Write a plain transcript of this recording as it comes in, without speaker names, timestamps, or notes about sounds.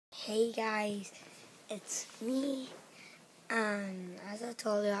Hey guys, it's me, and as I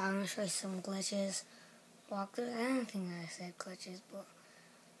told you, I'm gonna show you some glitches. Walkthrough. I don't think I said glitches, but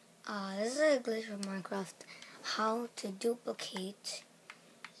this is a glitch from Minecraft. How to duplicate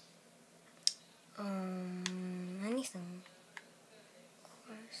anything. Of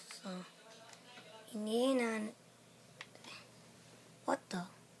course. So you need an what the?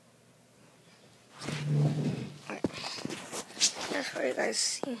 Alright. That's what you guys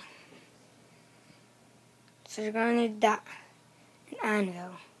see. So you're gonna need that, an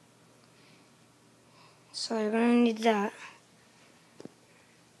anvil. So you're gonna need that,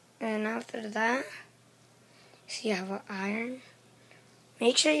 and after that, so you have an iron.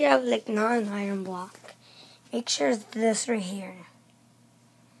 Make sure you have like not an iron block. Make sure it's this right here.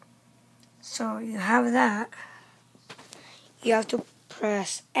 So you have that. You have to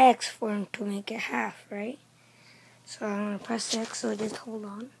press X for him to make it half, right? So I'm gonna press X. So just hold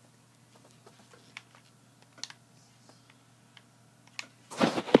on.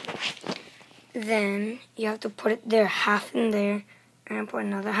 Then you have to put it there, half in there, and put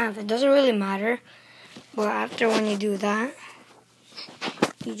another half. It doesn't really matter, but after when you do that,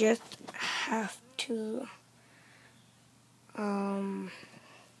 you just have to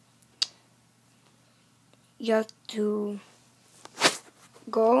you have to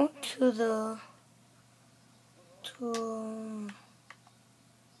go to the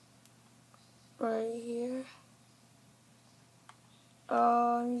right here.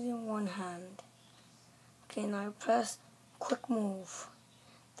 I'm using one hand. Okay, now I press quick move.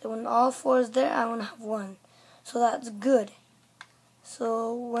 Then when all four is there, I want to have one. So that's good.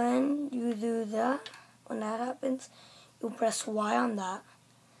 So when you do that, when that happens, you press Y on that.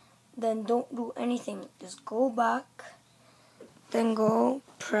 Then don't do anything. Just go back. Then go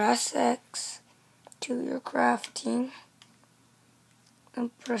press X to your crafting.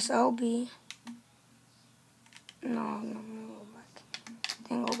 And press LB. No, go back.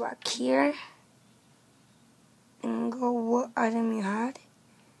 Then go back here. And go what item you had.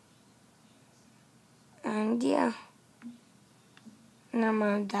 And yeah. Never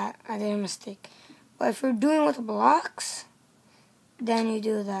mind that. I did a mistake. But if you're doing with blocks, then you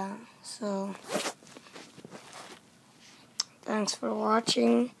do that. So thanks for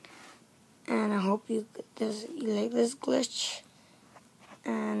watching, and I hope you like this glitch,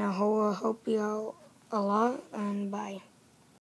 and I hope you out a lot, and bye.